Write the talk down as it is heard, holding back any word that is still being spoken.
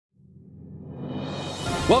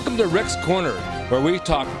Welcome to Rick's Corner, where we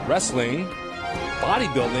talk wrestling,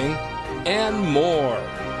 bodybuilding, and more.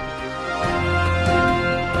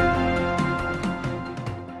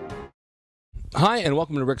 Hi, and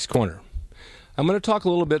welcome to Rick's Corner. I'm going to talk a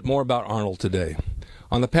little bit more about Arnold today.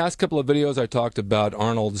 On the past couple of videos, I talked about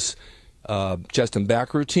Arnold's chest and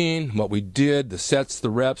back routine, what we did, the sets, the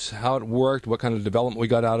reps, how it worked, what kind of development we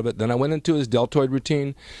got out of it. Then I went into his deltoid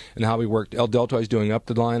routine and how we worked deltoids doing up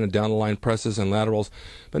the line and down the line presses and laterals.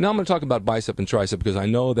 But now I'm going to talk about bicep and tricep because I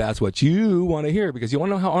know that's what you want to hear, because you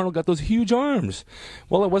want to know how Arnold got those huge arms.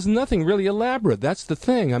 Well, it was nothing really elaborate. That's the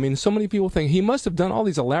thing. I mean, so many people think he must have done all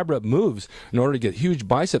these elaborate moves in order to get huge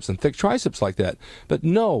biceps and thick triceps like that. But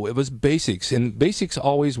no, it was basics, and basics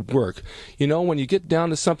always work. You know, when you get down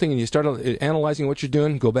to something and you start analyzing what you're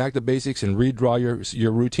doing, go back to basics and redraw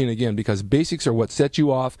your routine again, because basics are what set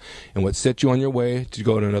you off and what set you on your way to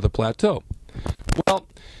go to another plateau. Well,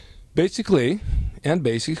 basically, and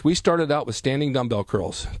basics, we started out with standing dumbbell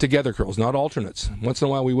curls, together curls, not alternates. Once in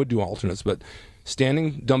a while we would do alternates, but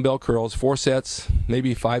standing dumbbell curls, 4 sets,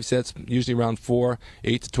 maybe 5 sets, usually around 4,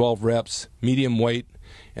 8 to 12 reps, medium weight,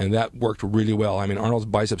 and that worked really well. I mean, Arnold's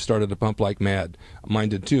biceps started to pump like mad. Mine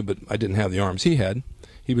did too, but I didn't have the arms he had.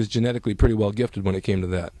 He was genetically pretty well gifted when it came to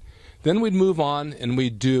that. Then we'd move on and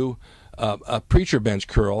we'd do a preacher bench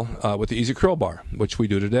curl with the easy curl bar, which we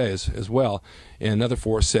do today as well, and another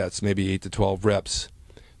 4 sets, maybe 8 to 12 reps.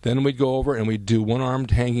 Then we'd go over and we'd do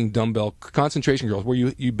one-armed hanging dumbbell concentration curls, where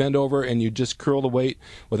you bend over and you just curl the weight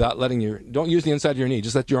without letting don't use the inside of your knee,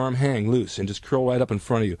 just let your arm hang loose and just curl right up in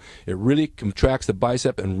front of you. It really contracts the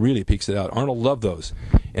bicep and really peaks it out. Arnold loved those.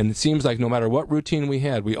 And it seems like no matter what routine we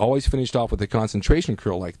had, we always finished off with a concentration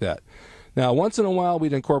curl like that. Now, once in a while,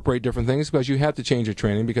 we'd incorporate different things because you have to change your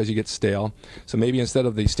training because you get stale. So maybe instead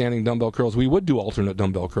of the standing dumbbell curls, we would do alternate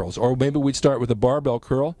dumbbell curls. Or maybe we'd start with a barbell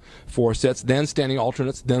curl, 4 sets, then standing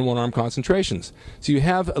alternates, then one-arm concentrations. So you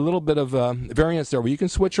have a little bit of variance there where you can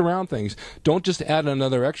switch around things. Don't just add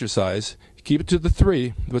another exercise. Keep it to the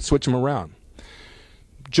 3, but switch them around.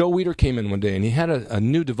 Joe Weider came in one day, and he had a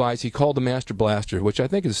new device he called the Master Blaster, which I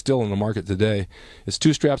think is still in the market today. It's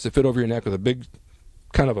 2 straps that fit over your neck with a big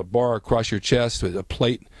kind of a bar across your chest with a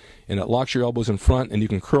plate, and it locks your elbows in front, and you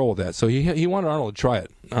can curl with that. So he wanted Arnold to try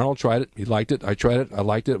it. Arnold tried it. He liked it. I tried it. I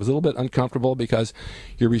liked it. It was a little bit uncomfortable because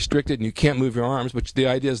you're restricted and you can't move your arms, but the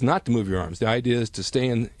idea is not to move your arms. The idea is to stay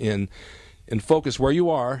in focus where you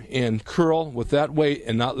are and curl with that weight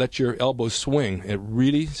and not let your elbows swing. It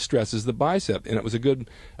really stresses the bicep, and it was a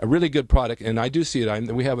really good product, and I do see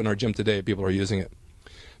it. We have it in our gym today. People are using it.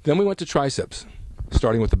 Then we went to triceps,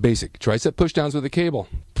 starting with the basic tricep pushdowns with a cable.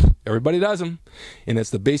 Everybody does them, and it's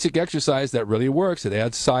the basic exercise that really works. It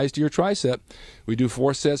adds size to your tricep. We do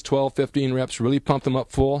 4 sets, 12, 15 reps, really pump them up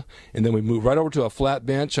full, and then we move right over to a flat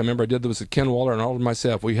bench. I remember I did this with Ken Waller and Arnold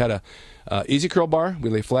myself. We had a easy curl bar. We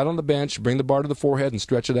lay flat on the bench, bring the bar to the forehead, and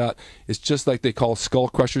stretch it out. It's just like they call skull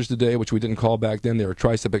crushers today, which we didn't call back then. They were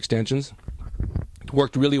tricep extensions. It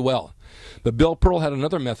worked really well. But Bill Pearl had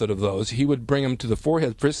another method of those. He would bring them to the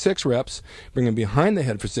forehead for 6 reps, bring them behind the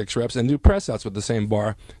head for 6 reps, and do press-outs with the same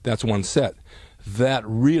bar. That's 1 set. That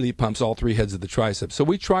really pumps all 3 heads of the triceps. So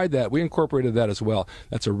we tried that. We incorporated that as well.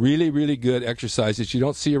 That's a really, really good exercise that you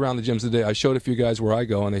don't see around the gyms today. I showed a few guys where I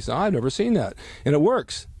go, and they said, I've never seen that. And it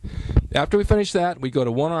works. After we finish that, we go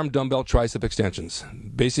to one-arm dumbbell tricep extensions.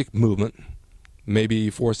 Basic movement, maybe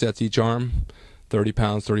 4 sets each arm. 30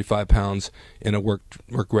 pounds, 35 pounds, and it worked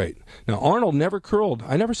great. Now, Arnold never curled.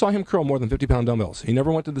 I never saw him curl more than 50-pound dumbbells. He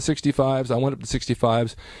never went to the 65s. I went up to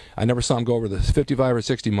 65s. I never saw him go over the 55 or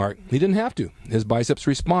 60 mark. He didn't have to. His biceps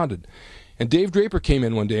responded. And Dave Draper came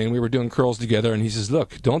in one day, and we were doing curls together, and he says,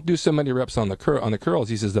 look, don't do so many reps on the curls.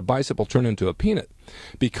 He says the bicep will turn into a peanut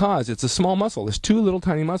because it's a small muscle. There's 2 little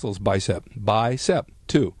tiny muscles, bicep,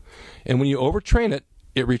 2. And when you overtrain it,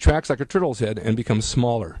 it retracts like a turtle's head and becomes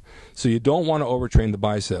smaller. So you don't want to overtrain the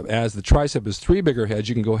bicep. As the tricep is 3 bigger heads,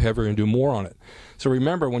 you can go heavier and do more on it. So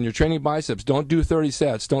remember, when you're training biceps, don't do 30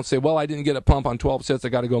 sets. Don't say, well, I didn't get a pump on 12 sets. I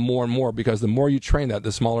got to go more and more, because the more you train that,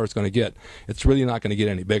 the smaller it's going to get. It's really not going to get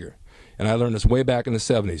any bigger. And I learned this way back in the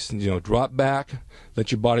 70s. You know, drop back,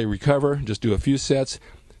 let your body recover, just do a few sets,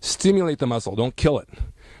 stimulate the muscle, don't kill it.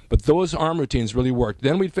 But those arm routines really worked.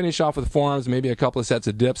 Then we'd finish off with forearms, maybe a couple of sets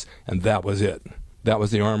of dips, and that was it. That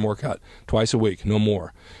was the arm workout, twice a week, no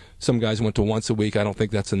more. Some guys went to once a week. I don't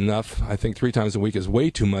think that's enough. I think 3 times a week is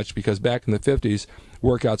way too much, because back in the 50s,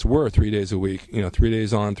 workouts were 3 days a week. 3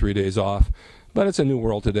 days on, 3 days off. But it's a new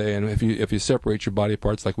world today, and if you separate your body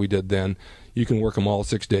parts like we did then, you can work them all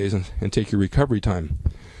 6 days and take your recovery time.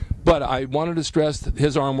 But I wanted to stress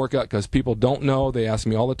his arm workout because people don't know. They ask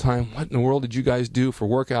me all the time, what in the world did you guys do for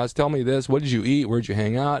workouts? Tell me this. What did you eat? Where did you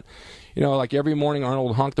hang out? You know, like every morning, Arnold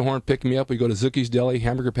would honk the horn, pick me up. We go to Zucchi's Deli,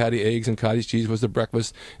 hamburger patty, eggs, and cottage cheese was the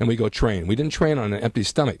breakfast, and we go train. We didn't train on an empty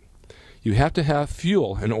stomach. You have to have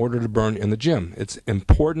fuel in order to burn in the gym. It's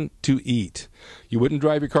important to eat. You wouldn't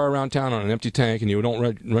drive your car around town on an empty tank, and you don't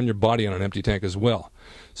run your body on an empty tank as well.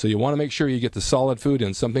 So you want to make sure you get the solid food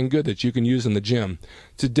in, something good that you can use in the gym.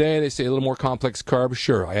 Today, they say a little more complex carbs.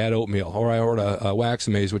 Sure, I add oatmeal, or I order a wax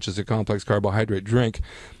maize, which is a complex carbohydrate drink,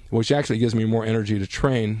 which actually gives me more energy to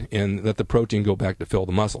train and let the protein go back to fill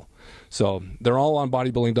the muscle. So they're all on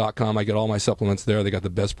bodybuilding.com. I get all my supplements there. They got the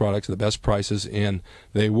best products, the best prices, and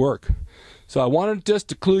they work. So I wanted just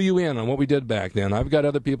to clue you in on what we did back then. I've got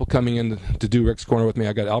other people coming in to do Rick's Corner with me.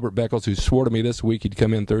 I got Albert Beckles, who swore to me this week he'd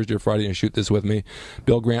come in Thursday or Friday and shoot this with me.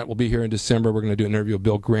 Bill Grant will be here in December. We're going to do an interview with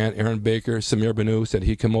Bill Grant. Aaron Baker, Samir Banu said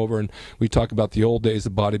he'd come over, and we talk about the old days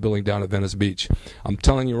of bodybuilding down at Venice Beach. I'm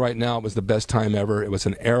telling you right now, it was the best time ever. It was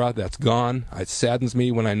an era that's gone. It saddens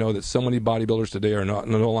me when I know that so many bodybuilders today are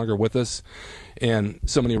no longer with us, and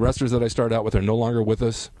so many wrestlers that I started out with are no longer with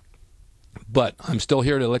us. But I'm still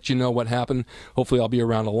here to let you know what happened. Hopefully I'll be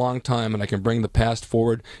around a long time and I can bring the past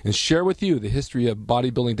forward and share with you the history of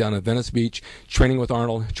bodybuilding down at Venice Beach, training with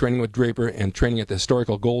Arnold, training with Draper, and training at the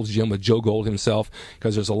historical Gold's Gym with Joe Gold himself,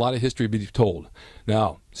 because there's a lot of history to be told.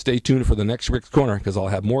 Now, stay tuned for the next Rick's Corner, because I'll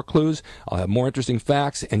have more clues, I'll have more interesting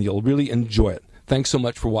facts, and you'll really enjoy it. Thanks so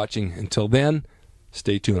much for watching. Until then,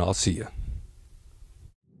 stay tuned. I'll see you.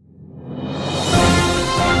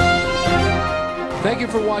 Thank you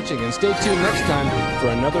for watching, and stay tuned next time for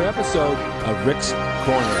another episode of Rick's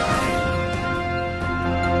Corner.